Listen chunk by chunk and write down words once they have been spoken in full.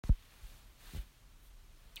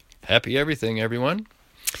Happy everything, everyone,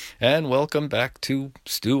 and welcome back to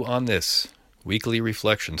Stew on This, weekly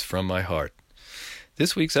reflections from my heart.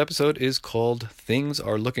 This week's episode is called Things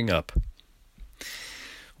Are Looking Up.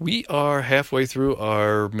 We are halfway through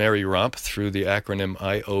our merry romp through the acronym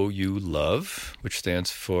IOU LOVE, which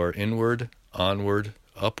stands for Inward, Onward,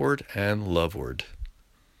 Upward, and Loveward.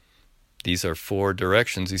 These are 4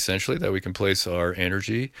 directions, essentially, that we can place our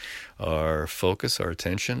energy, our focus, our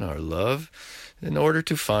attention, our love, in order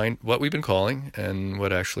to find what we've been calling, and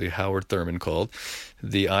what actually Howard Thurman called,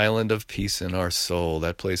 the island of peace in our soul,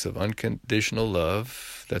 that place of unconditional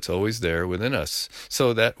love that's always there within us,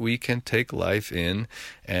 so that we can take life in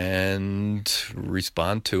and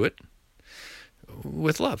respond to it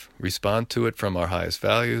with love. Respond to it from our highest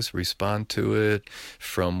values, respond to it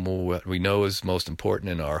from what we know is most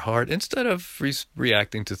important in our heart, instead of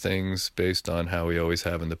reacting to things based on how we always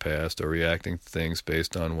have in the past, or reacting to things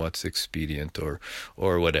based on what's expedient or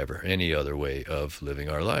whatever, any other way of living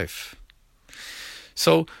our life.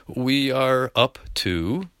 So we are up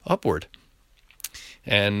to upward.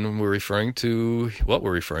 And what we're referring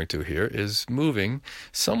to here is moving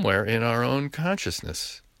somewhere in our own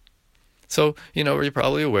consciousness. So, you're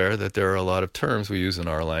probably aware that there are a lot of terms we use in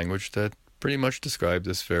our language that pretty much describe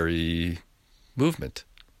this very movement.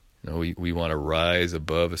 We want to rise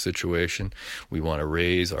above a situation. We want to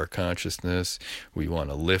raise our consciousness. We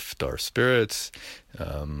want to lift our spirits.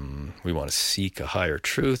 We want to seek a higher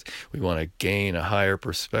truth. We want to gain a higher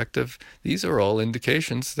perspective. These are all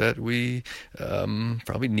indications that we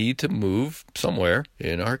probably need to move somewhere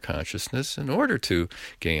in our consciousness in order to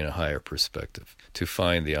gain a higher perspective, to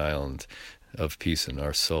find the island of peace in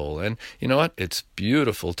our soul. And you know what? It's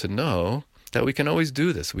beautiful to know that we can always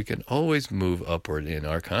do this. We can always move upward in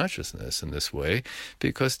our consciousness in this way,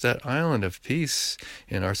 because that island of peace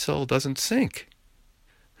in our soul doesn't sink.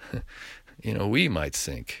 We might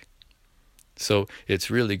sink. So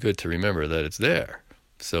it's really good to remember that it's there,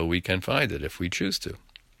 so we can find it if we choose to.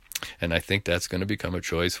 And I think that's going to become a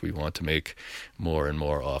choice we want to make more and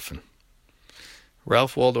more often.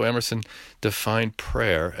 Ralph Waldo Emerson defined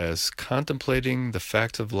prayer as contemplating the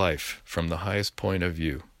facts of life from the highest point of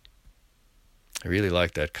view. I really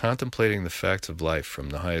like that, contemplating the facts of life from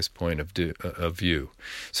the highest point of view.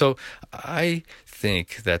 So I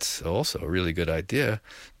think that's also a really good idea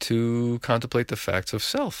to contemplate the facts of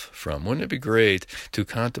self from. Wouldn't it be great to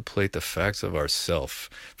contemplate the facts of ourself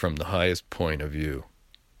from the highest point of view?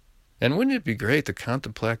 And wouldn't it be great to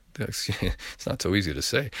contemplate, it's not so easy to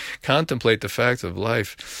say, contemplate the facts of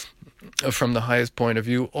life from the highest point of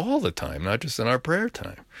view all the time, not just in our prayer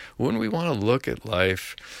time? Wouldn't we want to look at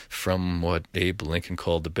life from what Abe Lincoln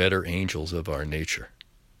called the better angels of our nature?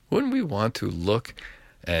 Wouldn't we want to look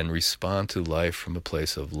and respond to life from a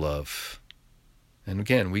place of love? And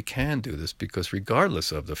again, we can do this because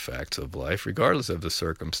regardless of the facts of life, regardless of the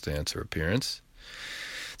circumstance or appearance,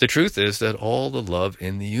 the truth is that all the love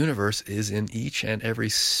in the universe is in each and every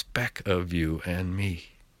speck of you and me.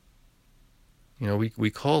 We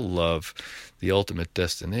call love the ultimate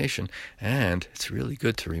destination, and it's really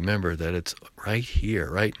good to remember that it's right here,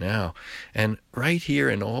 right now, and right here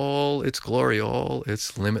in all its glory, all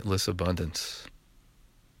its limitless abundance.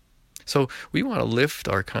 So we want to lift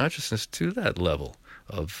our consciousness to that level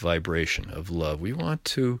of vibration, of love. We want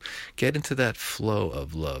to get into that flow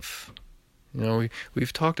of love.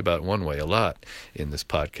 We've talked about one way a lot in this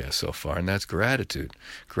podcast so far, and that's gratitude.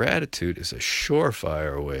 Gratitude is a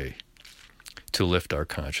surefire way to lift our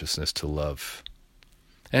consciousness to love.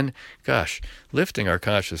 And gosh, lifting our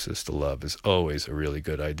consciousness to love is always a really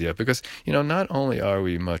good idea, because, not only are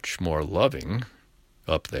we much more loving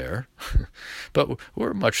up there, but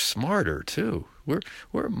we're much smarter too.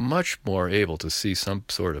 We're much more able to see some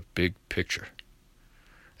sort of big picture.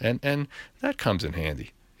 And that comes in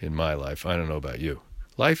handy in my life. I don't know about you.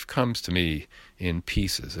 Life comes to me in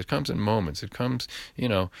pieces. It comes in moments. It comes,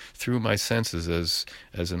 through my senses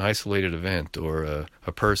as an isolated event or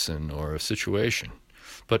a person or a situation.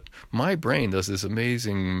 But my brain does this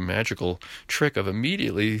amazing magical trick of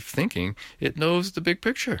immediately thinking it knows the big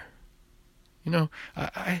picture.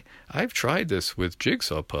 I've tried this with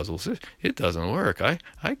jigsaw puzzles. It doesn't work.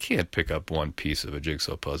 I can't pick up one piece of a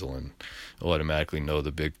jigsaw puzzle and automatically know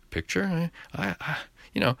the big picture.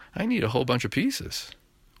 I need a whole bunch of pieces.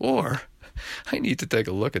 Or I need to take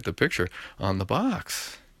a look at the picture on the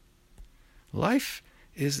box. Life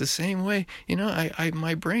is the same way.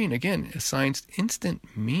 My brain, again, assigns instant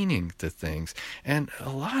meaning to things. And a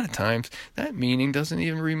lot of times, that meaning doesn't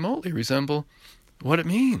even remotely resemble what it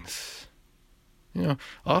means.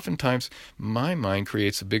 Oftentimes my mind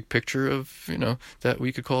creates a big picture of, that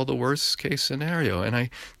we could call the worst case scenario. And I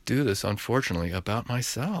do this, unfortunately, about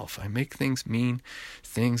myself. I make things mean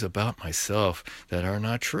things about myself that are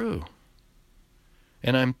not true.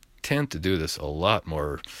 And I tend to do this a lot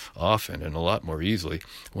more often and a lot more easily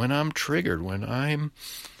when I'm triggered, when I'm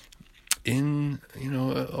in,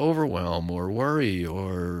 overwhelm or worry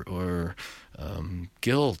or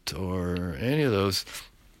guilt or any of those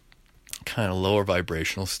kind of lower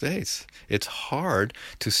vibrational states. It's hard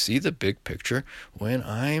to see the big picture when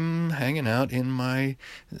I'm hanging out in my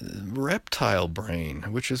reptile brain,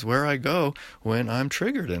 which is where I go when I'm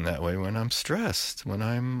triggered in that way, when I'm stressed, when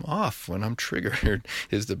I'm off, when I'm triggered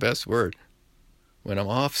is the best word. When I'm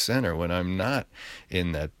off center, when I'm not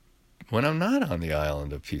on the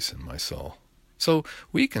island of peace in my soul. So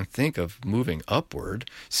we can think of moving upward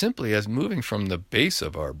simply as moving from the base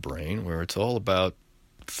of our brain, where it's all about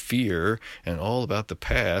fear and all about the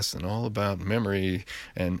past and all about memory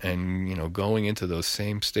and going into those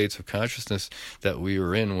same states of consciousness that we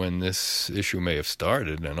were in when this issue may have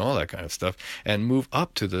started and all that kind of stuff, and move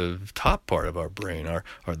up to the top part of our brain, or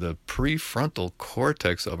the prefrontal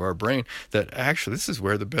cortex of our brain, that actually this is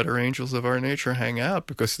where the better angels of our nature hang out,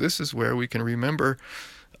 because this is where we can remember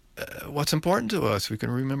what's important to us. We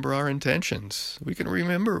can remember our intentions. We can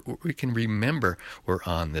remember we're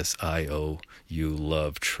on this IOU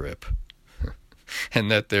love trip.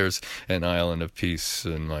 And that there's an island of peace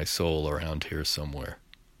in my soul around here somewhere.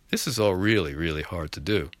 This is all really, really hard to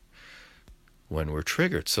do when we're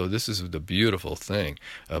triggered. So this is the beautiful thing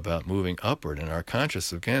about moving upward in our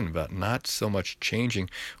consciousness, again, about not so much changing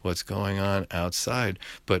what's going on outside,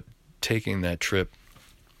 but taking that trip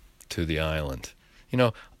to the island.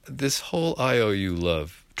 This whole IOU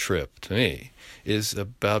love trip, to me, is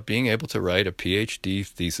about being able to write a PhD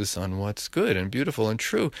thesis on what's good and beautiful and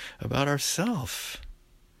true about ourselves.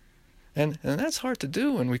 And that's hard to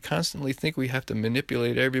do when we constantly think we have to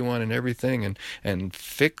manipulate everyone and everything and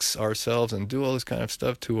fix ourselves and do all this kind of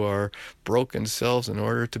stuff to our broken selves in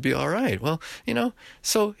order to be all right. Well,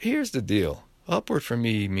 so here's the deal. Upward for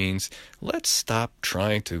me means let's stop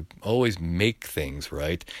trying to always make things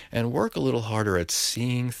right and work a little harder at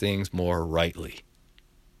seeing things more rightly.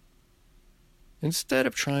 Instead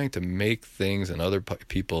of trying to make things and other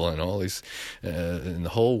people and all these and the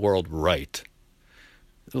whole world right,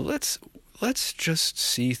 let's just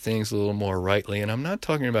see things a little more rightly. And I'm not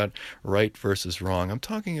talking about right versus wrong. I'm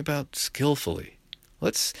talking about skillfully.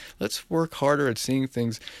 Let's work harder at seeing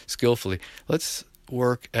things skillfully. Let's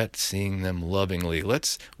work at seeing them lovingly.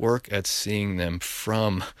 Let's work at seeing them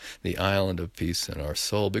from the island of peace in our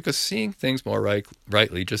soul, because seeing things more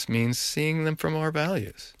rightly just means seeing them from our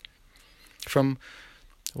values, from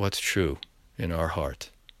what's true in our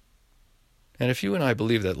heart. And if you and I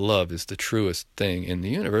believe that love is the truest thing in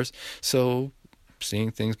the universe, so seeing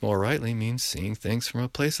things more rightly means seeing things from a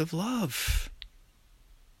place of love.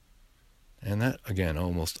 And that, again,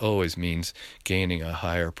 almost always means gaining a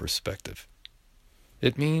higher perspective.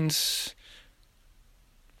 It means,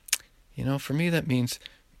 for me, that means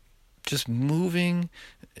just moving.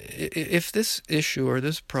 If this issue or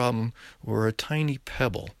this problem were a tiny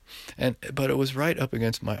pebble, but it was right up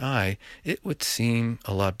against my eye, it would seem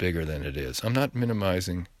a lot bigger than it is. I'm not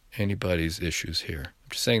minimizing anybody's issues here. I'm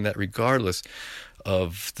just saying that regardless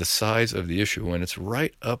of the size of the issue, when it's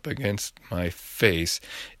right up against my face,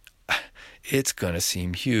 it's going to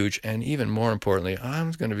seem huge. And even more importantly, I'm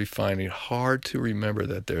going to be finding it hard to remember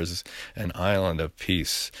that there's an island of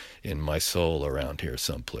peace in my soul around here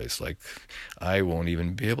someplace. Like, I won't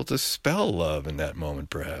even be able to spell love in that moment,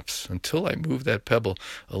 perhaps, until I move that pebble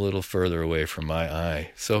a little further away from my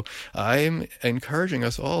eye. So I'm encouraging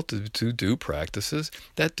us all to do practices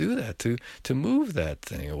that do that, to move that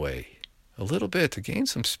thing away a little bit, to gain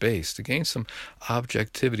some space, to gain some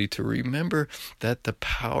objectivity, to remember that the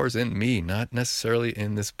power's in me, not necessarily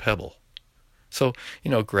in this pebble. So,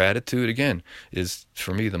 gratitude, again, is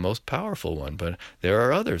for me the most powerful one, but there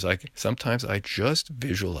are others. Sometimes I just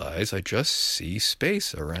visualize, I just see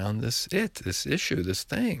space around this issue, this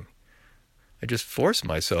thing. I just force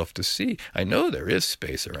myself to see. I know there is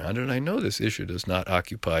space around it, and I know this issue does not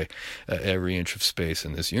occupy every inch of space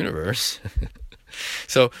in this universe.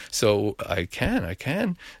 So I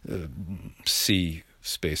can see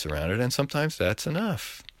space around it, and sometimes that's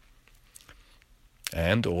enough.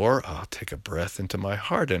 Or I'll take a breath into my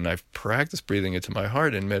heart, and I've practiced breathing into my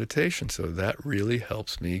heart in meditation, so that really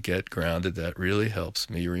helps me get grounded. That really helps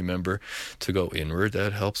me remember to go inward.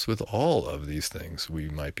 That helps with all of these things we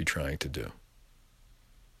might be trying to do.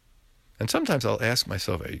 And sometimes I'll ask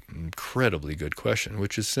myself an incredibly good question,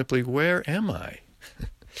 which is simply, where am I?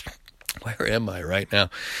 Where am I right now?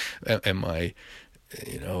 Am I,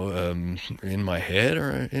 in my head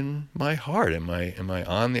or in my heart? Am I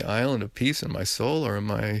on the island of peace in my soul, or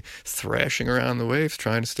am I thrashing around the waves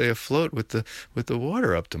trying to stay afloat with the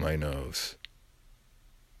water up to my nose?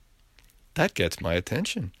 That gets my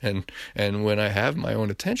attention, and when I have my own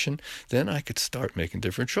attention, then I could start making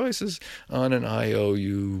different choices on an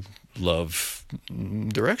IOU love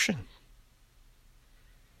direction.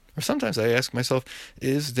 Or sometimes I ask myself,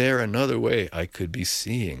 is there another way I could be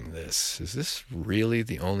seeing this? Is this really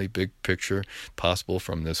the only big picture possible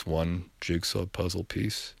from this one jigsaw puzzle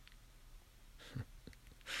piece?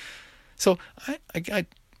 So I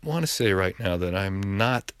want to say right now that I'm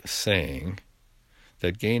not saying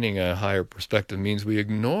that gaining a higher perspective means we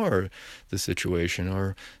ignore the situation,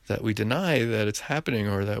 or that we deny that it's happening,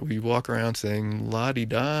 or that we walk around saying,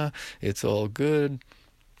 la-di-da, it's all good.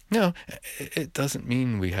 No, it doesn't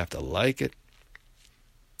mean we have to like it.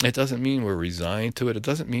 It doesn't mean we're resigned to it. It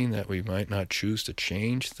doesn't mean that we might not choose to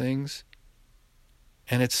change things.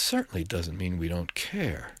 And it certainly doesn't mean we don't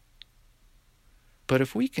care. But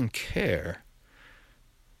if we can care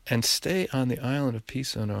and stay on the island of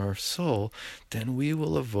peace in our soul, then we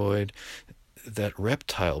will avoid that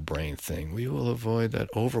reptile brain thing. We will avoid that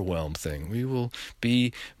overwhelm thing. We will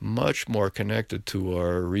be much more connected to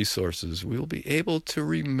our resources. We will be able to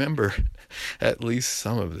remember at least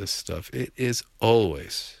some of this stuff. It is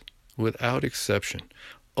always, without exception,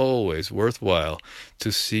 always worthwhile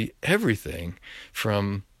to see everything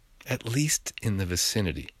from at least in the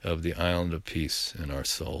vicinity of the island of peace in our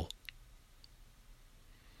soul.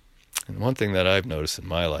 And one thing that I've noticed in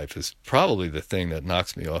my life is probably the thing that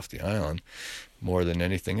knocks me off the island more than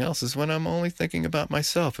anything else is when I'm only thinking about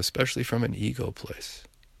myself, especially from an ego place.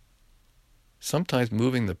 Sometimes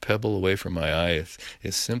moving the pebble away from my eye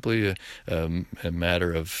is simply a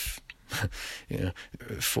matter of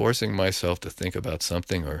forcing myself to think about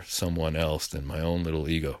something or someone else than my own little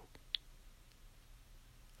ego.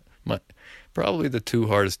 Probably the two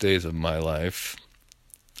hardest days of my life,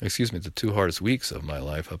 the 2 hardest weeks of my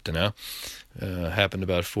life up to now, happened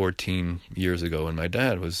about 14 years ago when my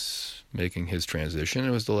dad was making his transition. It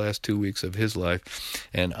was the last 2 weeks of his life,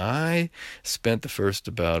 and I spent the first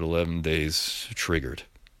about 11 days triggered.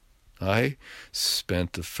 I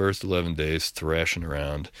spent the first 11 days thrashing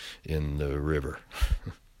around in the river.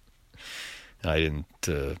 I didn't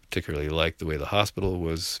particularly like the way the hospital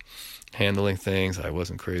was handling things. I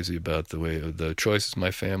wasn't crazy about the choices my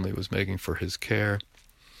family was making for his care.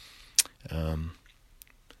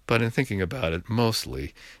 But in thinking about it,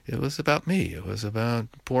 mostly, it was about me. It was about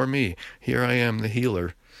poor me. Here I am, the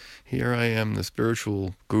healer. Here I am, the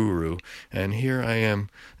spiritual guru. And here I am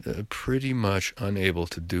pretty much unable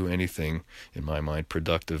to do anything, in my mind,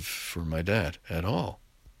 productive for my dad at all.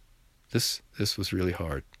 This was really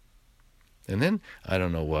hard. And then, I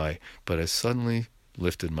don't know why, but I suddenly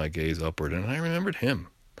lifted my gaze upward, and I remembered him.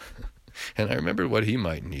 And I remembered what he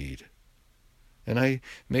might need. And I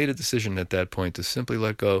made a decision at that point to simply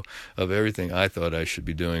let go of everything I thought I should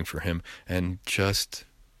be doing for him and just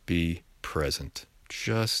be present.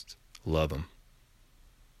 Just love him.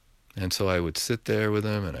 And so I would sit there with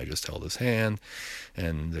him, and I just held his hand,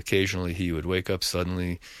 and occasionally he would wake up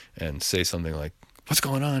suddenly and say something like, "What's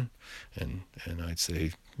going on?" And I'd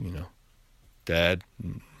say, "Dad,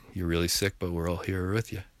 you're really sick, but we're all here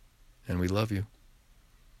with you, and we love you."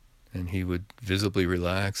 And he would visibly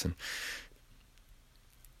relax, and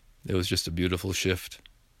it was just a beautiful shift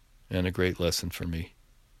and a great lesson for me.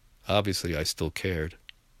 Obviously, I still cared,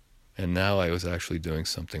 and now I was actually doing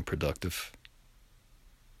something productive.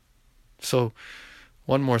 So,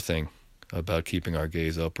 one more thing about keeping our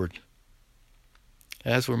gaze upward.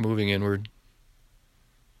 As we're moving inward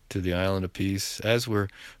to the island of peace, as we're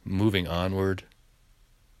moving onward,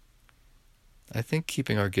 I think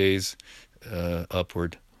keeping our gaze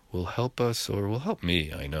upward will help us, or will help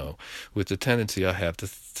me, I know, with the tendency I have to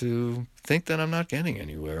think that I'm not getting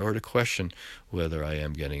anywhere, or to question whether I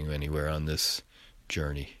am getting anywhere on this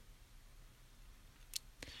journey.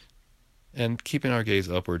 And keeping our gaze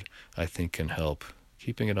upward, I think, can help.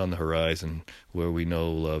 Keeping it on the horizon where we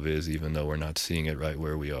know love is, even though we're not seeing it right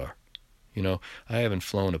where we are. I haven't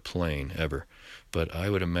flown a plane ever, but I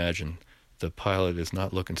would imagine the pilot is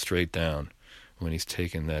not looking straight down when he's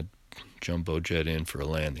taking that jumbo jet in for a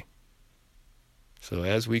landing. So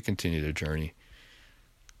as we continue the journey,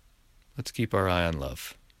 let's keep our eye on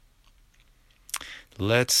love.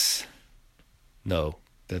 Let's know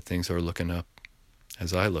that things are looking up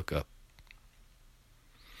as I look up.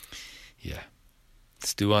 Yeah.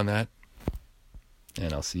 Stew on that,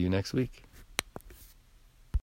 and I'll see you next week.